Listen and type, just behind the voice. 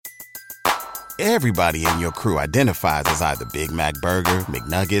Everybody in your crew identifies as either Big Mac Burger,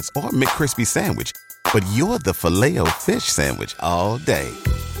 McNuggets, or McCrispy Sandwich. But you're the Filet-O-Fish Sandwich all day.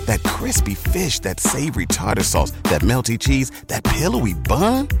 That crispy fish, that savory tartar sauce, that melty cheese, that pillowy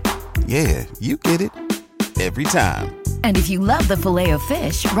bun. Yeah, you get it. Every time. And if you love the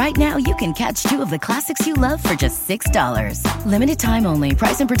Filet-O-Fish, right now you can catch two of the classics you love for just $6. Limited time only.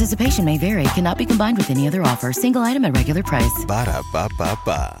 Price and participation may vary. Cannot be combined with any other offer. Single item at regular price.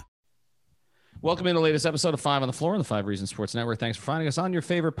 Ba-da-ba-ba-ba. Welcome in the latest episode of 5 on the Floor on the 5 Reasons Sports Network. Thanks for finding us on your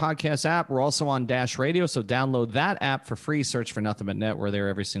favorite podcast app. We're also on Dash Radio, so download that app for free. Search for Nothing But Net. We're there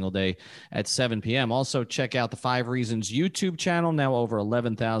every single day at 7 p.m. Also, check out the 5 Reasons YouTube channel, now over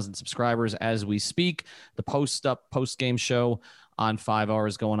 11,000 subscribers as we speak. The post-game show on 5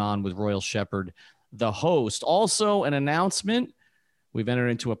 hours going on with Royal Shepherd, the host. Also, an announcement. We've entered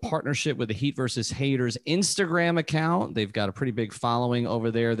into a partnership with the Heat versus Haters Instagram account. They've got a pretty big following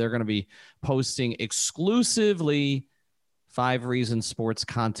over there. They're going to be posting exclusively 5 Reasons sports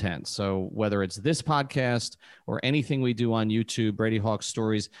content. So whether it's this podcast or anything we do on YouTube, Brady Hawk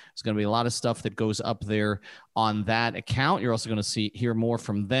Stories, there's going to be a lot of stuff that goes up there on that account. You're also going to hear more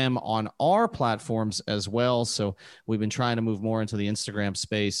from them on our platforms as well. So we've been trying to move more into the Instagram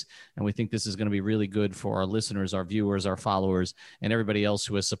space, and we think this is going to be really good for our listeners, our viewers, our followers, and everybody else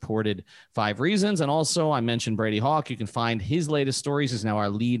who has supported 5 Reasons. And also, I mentioned Brady Hawk. You can find his latest stories. He's now our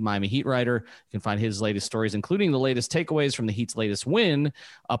lead Miami Heat writer. You can find his latest stories, including the latest takeaways from the Heat's latest win,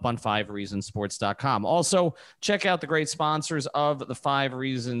 up on 5reasonsports.com. Also, check out the great sponsors of the 5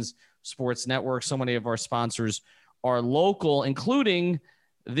 Reasons Sports Network. So many of our sponsors are local, including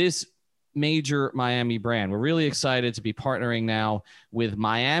this major Miami brand. We're really excited to be partnering now with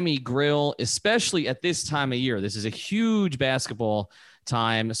Miami Grill, especially at this time of year. This is a huge basketball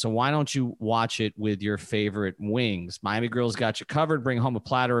time, so why don't you watch it with your favorite wings? Miami Grill's got you covered. Bring home a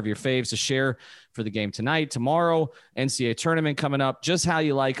platter of your faves to share for the game tonight, tomorrow, NCAA tournament coming up. Just how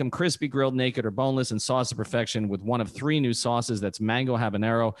you like them: crispy, grilled, naked, or boneless, and sauce of perfection with one of 3 new sauces. That's mango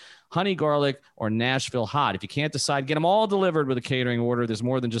habanero, honey garlic, or Nashville hot. If you can't decide, get them all delivered with a catering order. There's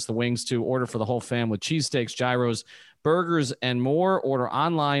more than just the wings to order for the whole fam with cheesesteaks, gyros, burgers, and more. Order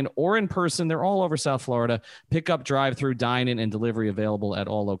online or in person. They're all over South Florida. Pick up, drive-through, dine-in, and delivery available at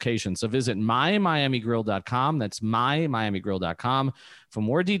all locations. So visit mymiamigrill.com. That's mymiamigrill.com for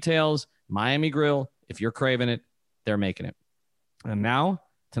more details. Miami Grill, if you're craving it, they're making it. And now,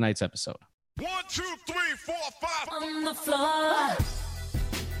 tonight's episode. 1, 2, 3, 4, 5 On the floor.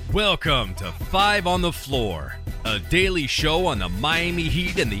 Welcome to 5 on the Floor, a daily show on the Miami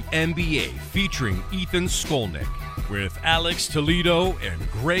Heat and the NBA featuring Ethan Skolnick with Alex Toledo and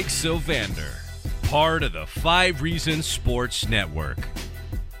Greg Sylvander, part of the 5 Reasons Sports Network.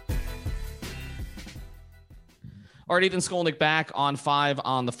 All right, Ethan Skolnick back on 5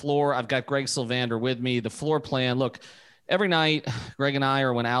 on the Floor. I've got Greg Sylvander with me. The floor plan, look, every night, Greg and I,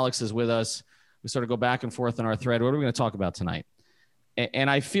 or when Alex is with us, we sort of go back and forth on our thread. What are we going to talk about tonight? And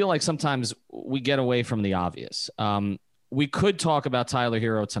I feel like sometimes we get away from the obvious. We could talk about Tyler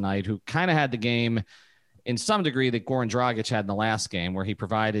Hero tonight, who kind of had the game in some degree that Goran Dragic had in the last game, where he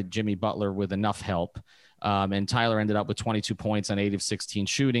provided Jimmy Butler with enough help. And Tyler ended up with 22 points on 8 of 16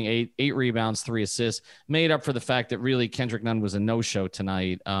 shooting, 8 rebounds, 3 assists, made up for the fact that really Kendrick Nunn was a no-show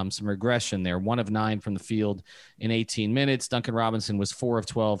tonight. Some regression there, 1 of 9 from the field in 18 minutes. Duncan Robinson was 4 of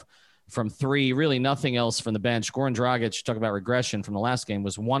 12 from 3, really nothing else from the bench. Goran Dragic, talk about regression from the last game,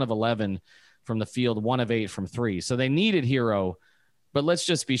 was 1 of 11 from the field, 1 of 8 from 3. So they needed Hero, but let's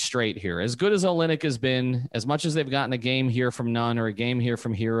just be straight here. As good as Olynyk has been, as much as they've gotten a game here from Nunn or a game here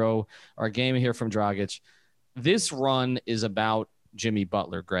from Hero or a game here from Dragic, this run is about Jimmy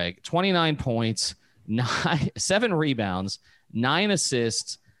Butler, Greg. 29 points, 7 rebounds, 9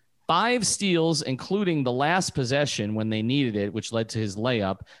 assists, 5 steals, including the last possession when they needed it, which led to his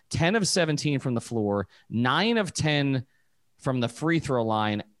layup, 10 of 17 from the floor, 9 of 10 from the free throw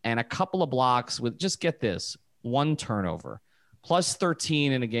line, and a couple of blocks with, just get this, 1 turnover, plus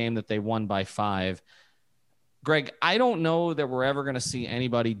 13 in a game that they won by 5. Greg, I don't know that we're ever going to see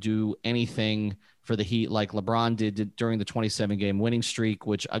anybody do anything for the Heat like LeBron did during the 27-game winning streak,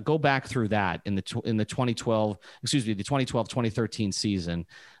 which I go back through that in the 2012-2013 season.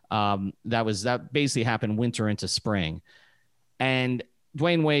 That basically happened winter into spring. And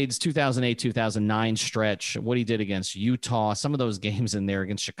Dwayne Wade's 2008-2009 stretch, what he did against Utah, some of those games in there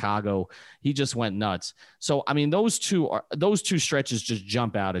against Chicago, he just went nuts. So, I mean, those two stretches just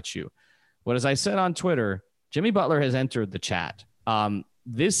jump out at you. But as I said on Twitter, Jimmy Butler has entered the chat.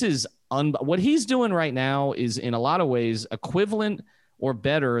 This is what he's doing right now is in a lot of ways equivalent or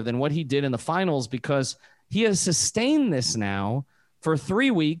better than what he did in the finals, because he has sustained this now for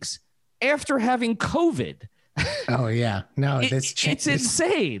 3 weeks after having COVID. Oh yeah. No, it's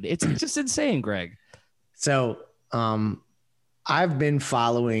insane. It's just insane, Greg. So, I've been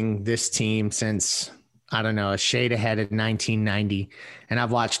following this team since, I don't know, a shade ahead of 1990. And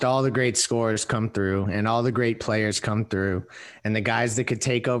I've watched all the great scorers come through and all the great players come through and the guys that could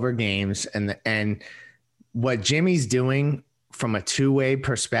take over games and what Jimmy's doing from a two-way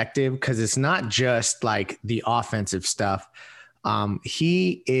perspective, because it's not just like the offensive stuff.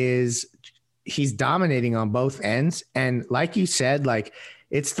 He's dominating on both ends. And like you said, like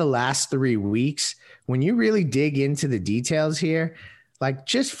it's the last 3 weeks. When you really dig into the details here, like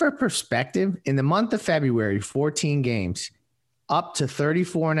just for perspective, in the month of February, 14 games, up to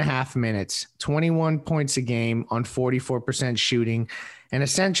 34 and a half minutes, 21 points a game on 44% shooting, and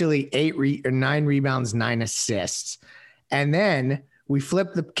essentially 9 rebounds, 9 assists. And then we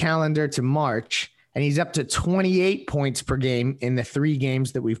flip the calendar to March, and he's up to 28 points per game in the 3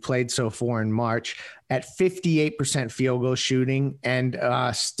 games that we've played so far in March at 58% field goal shooting and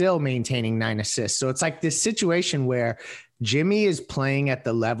still maintaining 9 assists. So it's like this situation where Jimmy is playing at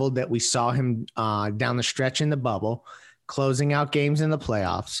the level that we saw him down the stretch in the bubble, closing out games in the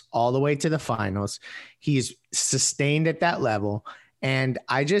playoffs, all the way to the finals. He's sustained at that level. And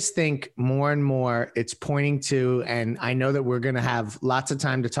I just think more and more it's pointing to, and I know that we're going to have lots of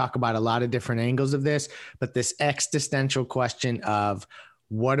time to talk about a lot of different angles of this, but this existential question of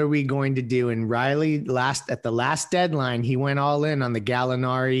what are we going to do? And Riley at the last deadline, he went all in on the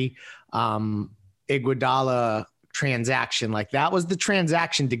Gallinari, Iguodala transaction. Like that was the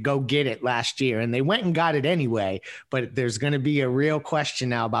transaction to go get it last year. And they went and got it anyway, but there's going to be a real question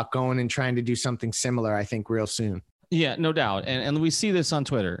now about going and trying to do something similar, I think, real soon. Yeah, no doubt. And we see this on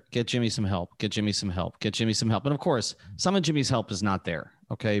Twitter. Get Jimmy some help. Get Jimmy some help. Get Jimmy some help. And of course, some of Jimmy's help is not there.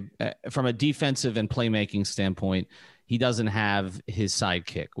 Okay. From a defensive and playmaking standpoint, he doesn't have his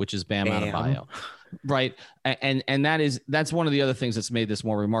sidekick, which is Bam Adebayo. Right. And that's one of the other things that's made this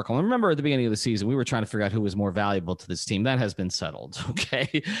more remarkable. And remember at the beginning of the season, we were trying to figure out who was more valuable to this team. That has been settled.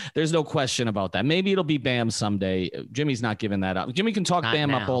 Okay. There's no question about that. Maybe it'll be Bam someday. Jimmy's not giving that up. Jimmy can talk not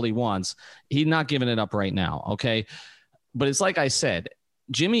Bam now. Up all he wants. He's not giving it up right now. Okay. But it's like I said,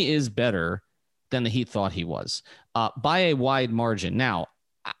 Jimmy is better than the Heat thought he was by a wide margin. Now,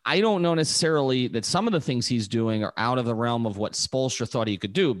 I don't know necessarily that some of the things he's doing are out of the realm of what Spoelstra thought he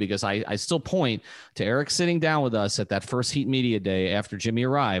could do, because I still point to Eric sitting down with us at that first Heat media day after Jimmy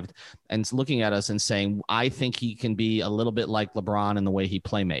arrived and looking at us and saying, I think he can be a little bit like LeBron in the way he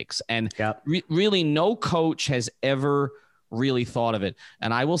play makes. And really no coach has ever really thought of it.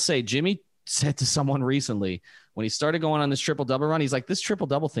 And I will say, Jimmy said to someone recently when he started going on this triple-double run, he's like, this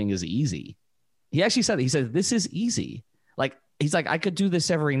triple-double thing is easy. He actually said it. He said, this is easy. Like, he's like, I could do this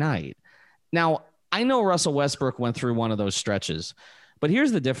every night. Now, I know Russell Westbrook went through one of those stretches, but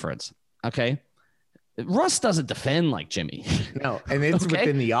here's the difference, okay? Russ doesn't defend like Jimmy. No, and it's okay?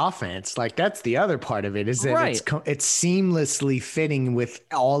 Within the offense. Like, that's the other part of it, is that it's seamlessly fitting with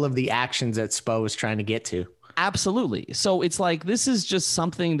all of the actions that Spo is trying to get to. Absolutely. So it's like, this is just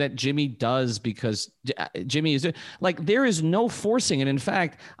something that Jimmy does because Jimmy is like, there is no forcing it. In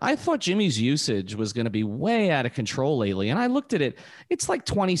fact, I thought Jimmy's usage was going to be way out of control lately. And I looked at it. It's like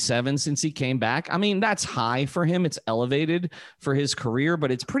 27 since he came back. I mean, that's high for him. It's elevated for his career, but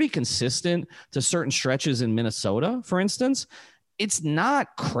it's pretty consistent to certain stretches in Minnesota, for instance. It's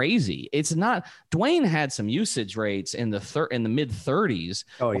not crazy. It's not. Dwayne had some usage rates in the mid 30s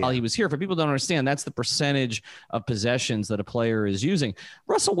while he was here. For people who don't understand, that's the percentage of possessions that a player is using.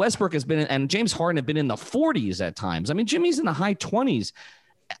 Russell Westbrook has been and James Harden have been in the 40s at times. I mean, Jimmy's in the high 20s.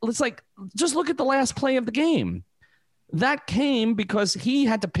 It's like, just look at the last play of the game. That came because he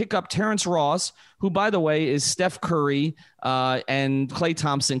had to pick up Terrence Ross, who, by the way, is Steph Curry and Klay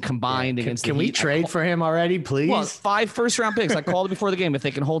Thompson combined against the Heat. Can we trade for him already, please? Well, 5 first-round picks. I called it before the game. If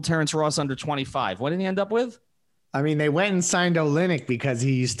they can hold Terrence Ross under 25. What did he end up with? I mean, they went and signed Olynyk because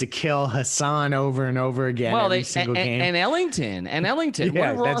he used to kill Hassan over and over again every single game. And Ellington.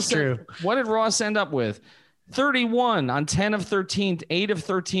 Yeah, that's true. What did Ross end up with? 31 on 10 of 13, 8 of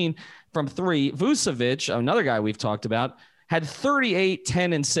 13 from 3. Vucevic, another guy we've talked about, had 38,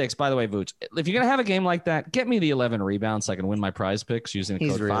 10, and 6. By the way, Vuce, if you're going to have a game like that, get me the 11 rebounds so I can win my prize picks using code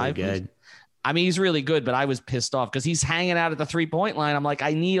 5. He's really good. I mean, he's really good, but I was pissed off because he's hanging out at the 3-point line. I'm like,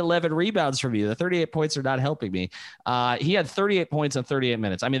 I need 11 rebounds from you. The 38 points are not helping me. He had 38 points in 38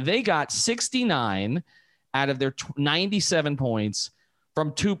 minutes. I mean, they got 69 out of their 97 points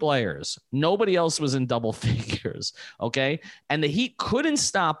from 2 players. Nobody else was in double figures, okay? And the Heat couldn't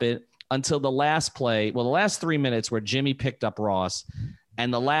stop it until the last play. Well, the last 3 minutes where Jimmy picked up Ross,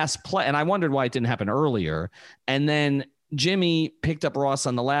 and the last play, and I wondered why it didn't happen earlier. And then Jimmy picked up Ross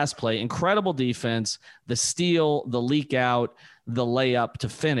on the last play. Incredible defense, the steal, the leak out, the layup to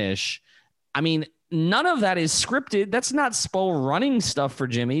finish. I mean, none of that is scripted. That's not Spo running stuff for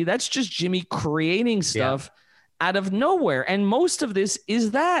Jimmy. That's just Jimmy creating stuff out of nowhere. And most of this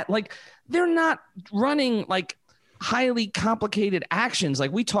is that. Like, they're not running like highly complicated actions.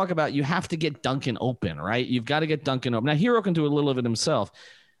 Like we talk about, you have to get Duncan open, right? You've got to get Duncan open. Now, Hero can do a little of it himself.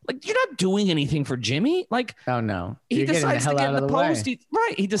 Like, you're not doing anything for Jimmy. Like, oh no, he decides to get in the post.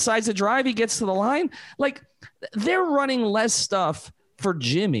 He decides to drive. He gets to the line. Like, they're running less stuff for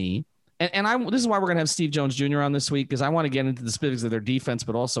Jimmy. And this is why we're going to have Steve Jones Jr. on this week, because I want to get into the specifics of their defense,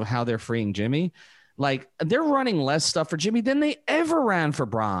 but also how they're freeing Jimmy. Like, they're running less stuff for Jimmy than they ever ran for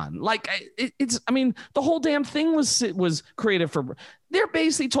Bron. Like, I mean, the whole damn thing was created for. They're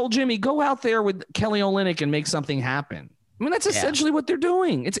basically told Jimmy, go out there with Kelly Olynyk and make something happen. I mean, that's essentially what they're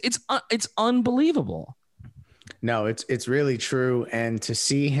doing. It's unbelievable. No, it's really true. And to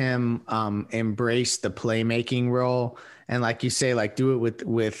see him embrace the playmaking role, and like you say, like do it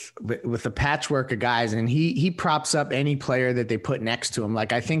with a patchwork of guys, and he props up any player that they put next to him.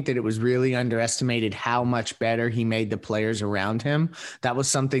 Like, I think that it was really underestimated how much better he made the players around him. That was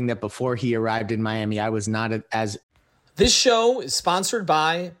something that before he arrived in Miami, I was not as. This show is sponsored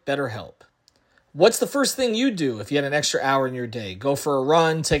by BetterHelp. What's the first thing you'd do if you had an extra hour in your day? Go for a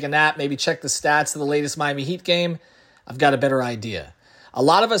run, take a nap, maybe check the stats of the latest Miami Heat game? I've got a better idea. A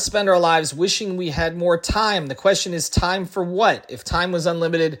lot of us spend our lives wishing we had more time. The question is, time for what? If time was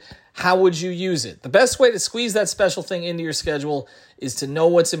unlimited, how would you use it? The best way to squeeze that special thing into your schedule is to know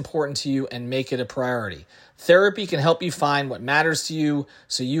what's important to you and make it a priority. Therapy can help you find what matters to you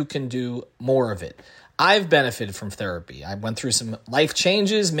so you can do more of it. I've benefited from therapy. I went through some life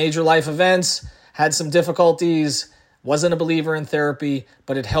changes, major life events, had some difficulties, wasn't a believer in therapy,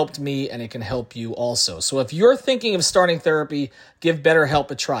 but it helped me and it can help you also. So if you're thinking of starting therapy, give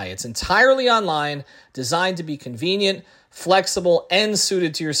BetterHelp a try. It's entirely online, designed to be convenient, flexible, and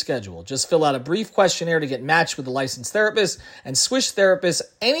suited to your schedule. Just fill out a brief questionnaire to get matched with a licensed therapist and switch therapists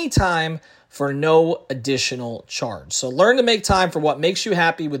anytime for no additional charge. So learn to make time for what makes you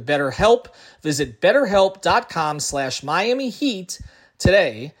happy with BetterHelp. Visit BetterHelp.com/Miami Heat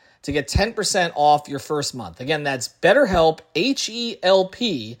today to get 10% off your first month. Again, that's BetterHelp,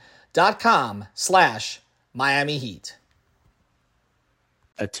 HELP.com/Miami Heat.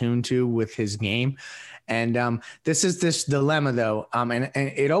 Attuned to with his game. And this is this dilemma, though. And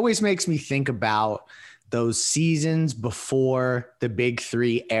it always makes me think about those seasons before the Big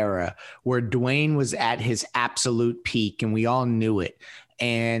Three era where Dwayne was at his absolute peak and we all knew it.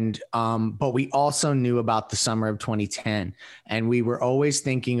 And but we also knew about the summer of 2010, and we were always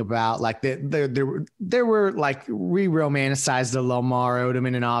thinking about like there were like we romanticized the Lamar Odom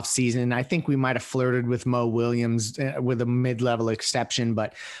in an off season. I think we might have flirted with Mo Williams with a mid-level exception,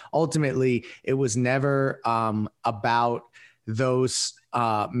 but ultimately it was never about those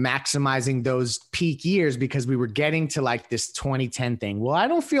maximizing those peak years because we were getting to like this 2010 thing. Well, I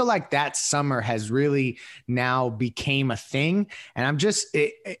don't feel like that summer has really now became a thing. And I'm just,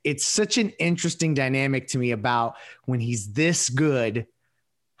 it's such an interesting dynamic to me about when he's this good.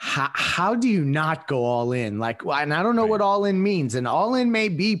 How do you not go all in? Like, and I don't know what all in means, and all in may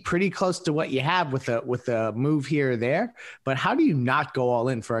be pretty close to what you have with a move here or there, but how do you not go all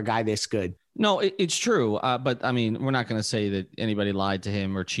in for a guy this good? No, it's true. But I mean, we're not going to say that anybody lied to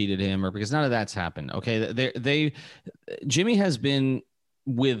him or cheated him, or because none of that's happened. Okay. Jimmy has been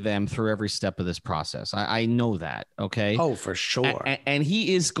with them through every step of this process. I know that. Okay. Oh, for sure. And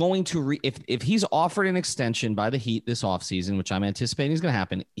he is going to, if he's offered an extension by the Heat this offseason, which I'm anticipating is going to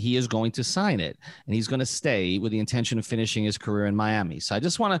happen, he is going to sign it and he's going to stay with the intention of finishing his career in Miami. So I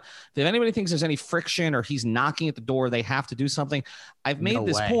just want to, if anybody thinks there's any friction or he's knocking at the door, they have to do something. I've made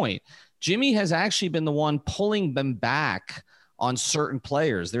this point. Jimmy has actually been the one pulling them back on certain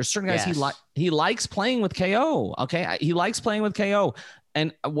players. There's certain guys he likes playing with KO. Okay. He likes playing with KO.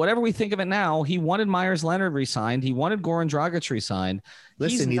 And whatever we think of it now, he wanted Myers Leonard re-signed. He wanted Goran Dragic re-signed.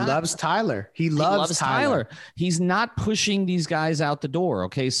 Listen, he loves Tyler. He loves Tyler. He's not pushing these guys out the door.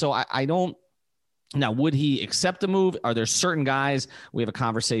 Okay. So I don't. Now, would he accept a move? Are there certain guys? We have a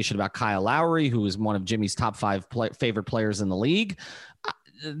conversation about Kyle Lowry, who is one of Jimmy's top 5 favorite players in the league.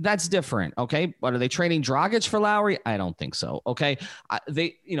 That's different. Okay. But are they trading Dragic for Lowry? I don't think so. Okay.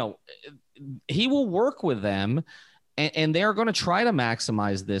 He will work with them and they're going to try to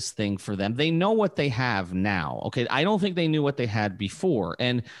maximize this thing for them. They know what they have now. Okay. I don't think they knew what they had before.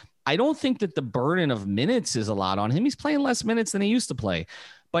 And I don't think that the burden of minutes is a lot on him. He's playing less minutes than he used to play.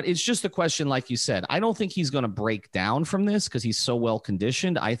 But it's just a question, like you said. I don't think he's going to break down from this because he's so well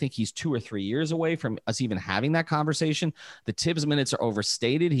conditioned. I think he's 2 or 3 years away from us even having that conversation. The Tibbs minutes are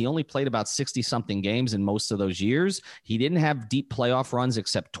overstated. He only played about 60-something games in most of those years. He didn't have deep playoff runs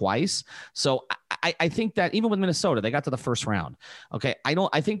except twice. So I think that even with Minnesota, they got to the first round. Okay,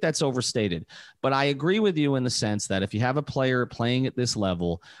 I think that's overstated. But I agree with you in the sense that if you have a player playing at this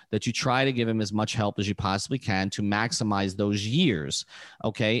level, that you try to give him as much help as you possibly can to maximize those years.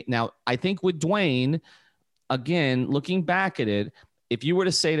 Okay, now I think with Dwayne, again, looking back at it, if you were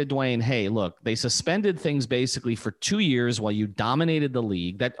to say to Dwayne, hey, look, they suspended things basically for 2 years while you dominated the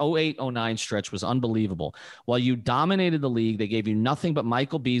league. That 08-09 stretch was unbelievable. While you dominated the league, they gave you nothing but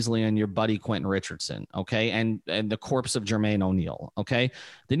Michael Beasley and your buddy Quentin Richardson, okay, and the corpse of Jermaine O'Neal, okay?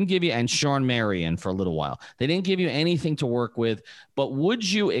 Didn't give you, and Sean Marion for a little while. They didn't give you anything to work with, but would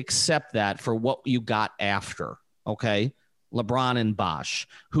you accept that for what you got after, okay? LeBron and Bosh,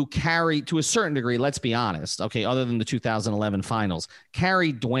 who carried, to a certain degree, let's be honest, okay, other than the 2011 finals,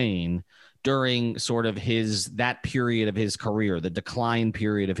 carried Dwayne during sort of that period of his career, the decline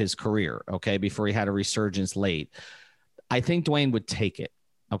period of his career, okay, before he had a resurgence late. I think Dwayne would take it.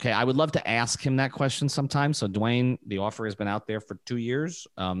 Okay, I would love to ask him that question sometime. So Dwayne, the offer has been out there for 2 years.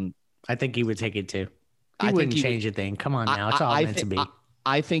 I think he would take it too. He wouldn't change a thing. Come on now, it's all meant to be.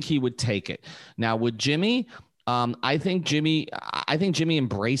 I think he would take it. Now with Jimmy, I think Jimmy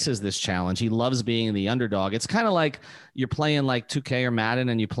embraces this challenge. He loves being the underdog. It's kind of like you're playing like 2K or Madden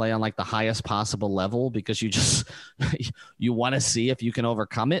and you play on like the highest possible level because you want to see if you can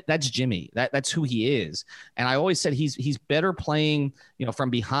overcome it. That's Jimmy. That's who he is. And I always said he's better playing, from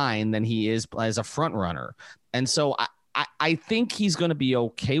behind than he is as a front runner. And so I think he's going to be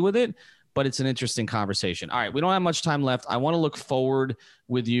okay with it. But it's an interesting conversation. All right, we don't have much time left. I want to look forward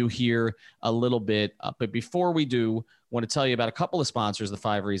with you here a little bit. But before we do, I want to tell you about a couple of sponsors of the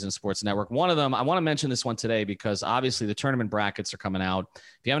 5 Reasons Sports Network. One of them, I want to mention this one today because obviously the tournament brackets are coming out.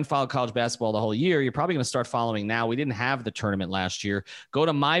 If you haven't followed college basketball the whole year, you're probably going to start following now. We didn't have the tournament last year. Go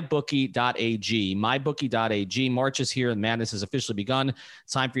to mybookie.ag. Mybookie.ag. March is here and madness has officially begun.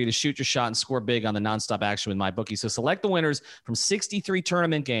 It's time for you to shoot your shot and score big on the nonstop action with MyBookie. So select the winners from 63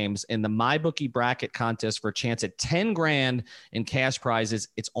 tournament games in the MyBookie bracket contest for a chance at 10 grand in cash prizes.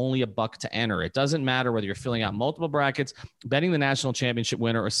 It's only $1 to enter. It doesn't matter whether you're filling out multiple brackets, betting the national championship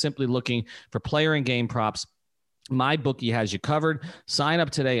winner, or simply looking for player and game props. MyBookie has you covered. Sign up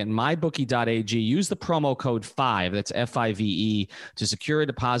today at mybookie.ag. Use the promo code 5, that's FIVE, to secure a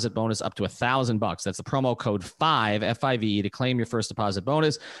deposit bonus up to $1,000. That's the promo code 5, FIVE, to claim your first deposit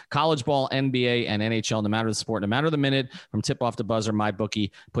bonus. College ball, NBA, and NHL, no matter the sport, no matter the minute, from tip-off to buzzer,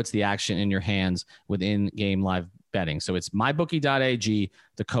 MyBookie puts the action in your hands with in-game live betting. So it's mybookie.ag,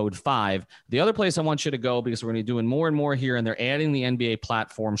 the code 5. The other place I want you to go, because we're going to be doing more and more here, and they're adding the NBA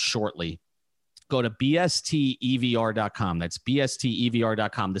platform shortly. Go to bstevr.com. That's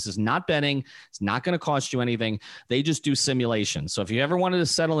bstevr.com. This is not betting. It's not going to cost you anything. They just do simulations. So if you ever wanted to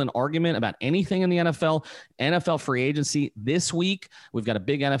settle an argument about anything in the NFL free agency, this week, we've got a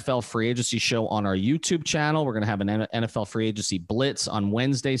big NFL free agency show on our YouTube channel. We're going to have an NFL free agency blitz on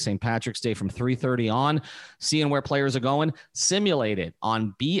Wednesday, St. Patrick's Day, from 3:30 on, seeing where players are going. Simulate it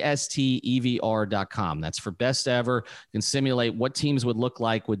on bstevr.com. That's for best ever. You can simulate what teams would look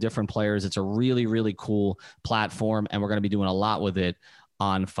like with different players. It's a really cool platform, and we're going to be doing a lot with it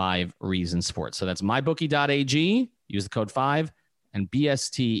on 5 Reasons Sports. So that's mybookie.ag, use the code 5, and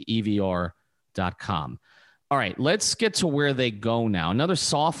bstevr.com. All right, let's get to where they go now. Another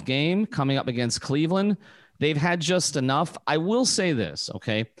soft game coming up against Cleveland. They've had just enough. I will say this,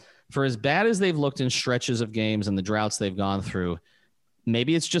 okay? For as bad as they've looked in stretches of games and the droughts they've gone through,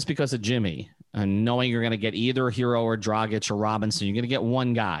 maybe it's just because of Jimmy and knowing you're going to get either Hero or Dragic or Robinson. You're going to get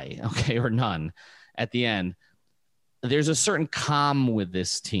one guy, okay, or none at the end. There's a certain calm with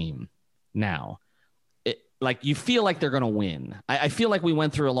this team now. Like you feel like they're going to win. I feel like we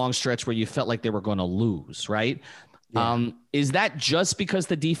went through a long stretch where you felt like they were going to lose, right? Yeah. Is that just because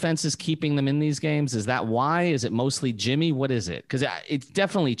the defense is keeping them in these games? Is that why? Is it mostly Jimmy? What is it? Because it's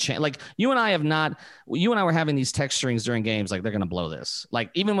definitely changed. Like you and I were having these text strings during games like they're going to blow this.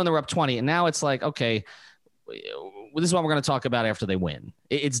 Like even when they were up 20, and now it's like, okay, this is what we're going to talk about after they win.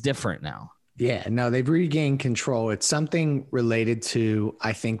 It's different now. Yeah, no, they've regained control. It's something related to,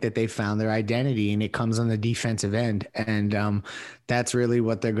 I think that they found their identity, and it comes on the defensive end. And that's really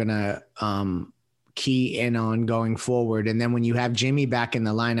what they're going to key in on going forward. And then when you have Jimmy back in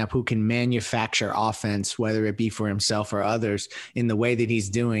the lineup who can manufacture offense, whether it be for himself or others, in the way that he's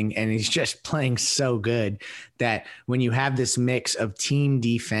doing, and he's just playing so good that when you have this mix of team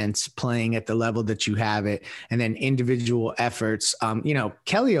defense playing at the level that you have it, and then individual efforts,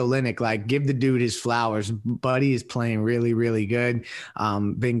 Kelly Olynyk, like, give the dude his flowers. Buddy is playing really, really good.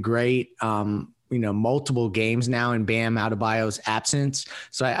 Been great. Multiple games now in Bam Adebayo's absence.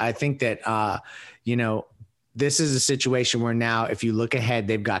 So I think that, this is a situation where now, if you look ahead,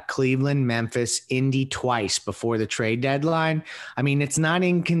 they've got Cleveland, Memphis, Indy twice before the trade deadline. I mean, it's not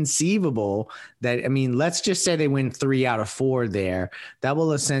inconceivable that, let's just say they win 3 out of 4 there. That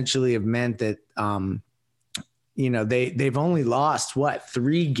will essentially have meant that, they've only lost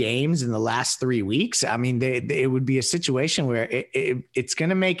 3 games in the last 3 weeks. It would be a situation where it's going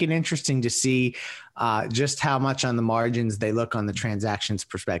to make it interesting to see just how much on the margins they look on the transactions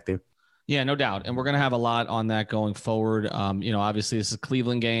perspective. Yeah, no doubt. And we're going to have a lot on that going forward. Obviously this is a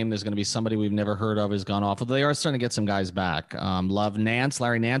Cleveland game. There's going to be somebody we've never heard of has gone off. They are starting to get some guys back.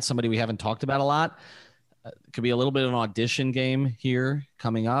 Larry Nance, somebody we haven't talked about a lot. Could be a little bit of an audition game here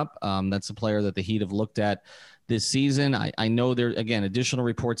coming up. That's a player that the Heat have looked at this season. I know there, again, additional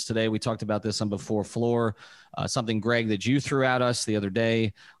reports today. We talked about this on Before Floor, something, Greg, that you threw at us the other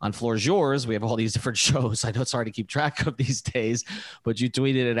day on Floor's Yours. We have all these different shows. I know it's hard to keep track of these days, but you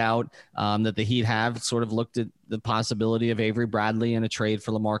tweeted it out that the Heat have sort of looked at the possibility of Avery Bradley in a trade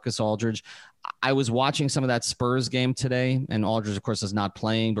for LaMarcus Aldridge. I was watching some of that Spurs game today, and Aldridge, of course, is not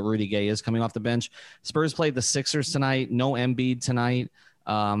playing, but Rudy Gay is coming off the bench. Spurs played the Sixers tonight, no Embiid tonight.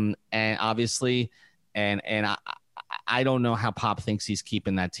 And obviously, and I don't know how Pop thinks he's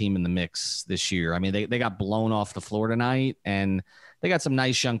keeping that team in the mix this year. They got blown off the floor tonight, and they got some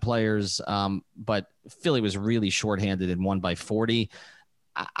nice young players, but Philly was really shorthanded and won by 40.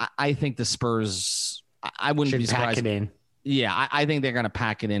 I think the Spurs, I wouldn't be surprised. Pack it in. Yeah, I think they're going to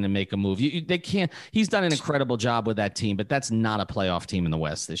pack it in and make a move. They can't. He's done an incredible job with that team, but that's not a playoff team in the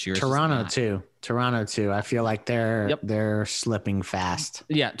West this year. Toronto too. I feel like they're slipping fast.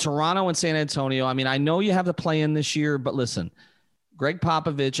 Yeah, Toronto and San Antonio. I know you have the play in this year, but listen, Greg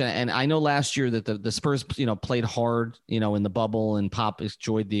Popovich, and I know last year that the Spurs, played hard, in the bubble, and Pop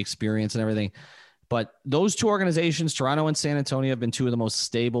enjoyed the experience and everything. But those two organizations, Toronto and San Antonio, have been two of the most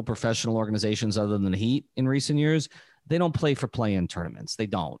stable professional organizations other than the Heat in recent years. They don't play for play-in tournaments. They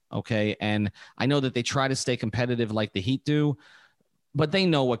don't, okay? And I know that they try to stay competitive like the Heat do, but they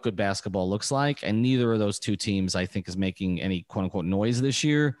know what good basketball looks like, and neither of those two teams, I think, is making any quote-unquote noise this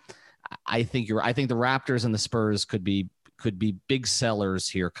year. I think the Raptors and the Spurs could be big sellers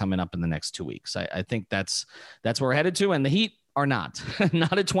here coming up in the next 2 weeks. I think that's where we're headed to, and the Heat are not at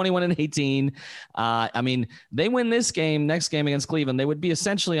 21-18. They win this game, next game against Cleveland, they would be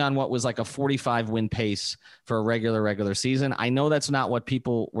essentially on what was like a 45 win pace for a regular season. I know that's not what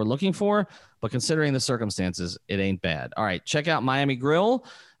people were looking for, but considering the circumstances, it ain't bad. All right, check out Miami Grill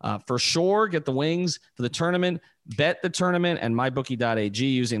for sure. Get the wings for the tournament, bet the tournament, and mybookie.ag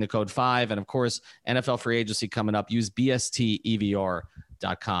using the code 5. And of course, NFL free agency coming up. Use bstevr.com.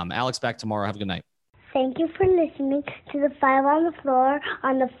 Alex, back tomorrow. Have a good night. Thank you for listening to the 5 on the Floor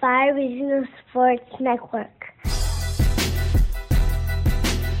on the 5 Regional Sports Network.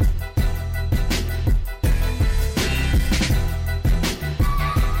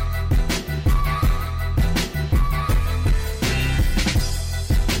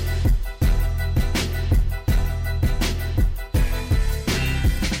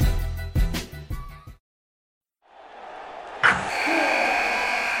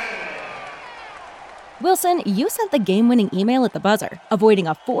 Wilson, you sent the game-winning email at the buzzer, avoiding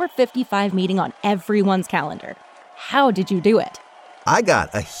a 4:55 meeting on everyone's calendar. How did you do it? I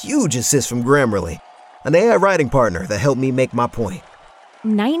got a huge assist from Grammarly, an AI writing partner that helped me make my point.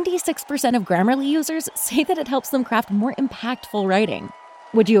 96% of Grammarly users say that it helps them craft more impactful writing.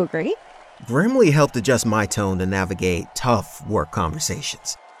 Would you agree? Grammarly helped adjust my tone to navigate tough work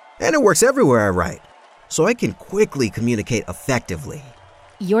conversations. And it works everywhere I write, so I can quickly communicate effectively.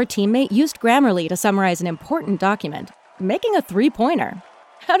 Your teammate used Grammarly to summarize an important document, making a 3-pointer.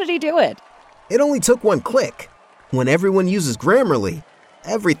 How did he do it? It only took one click. When everyone uses Grammarly,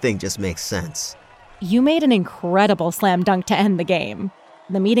 everything just makes sense. You made an incredible slam dunk to end the game.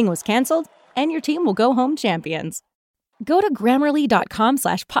 The meeting was canceled, and your team will go home champions. Go to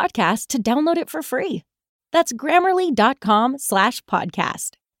Grammarly.com/podcast to download it for free. That's Grammarly.com/podcast.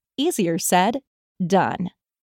 Easier said, done.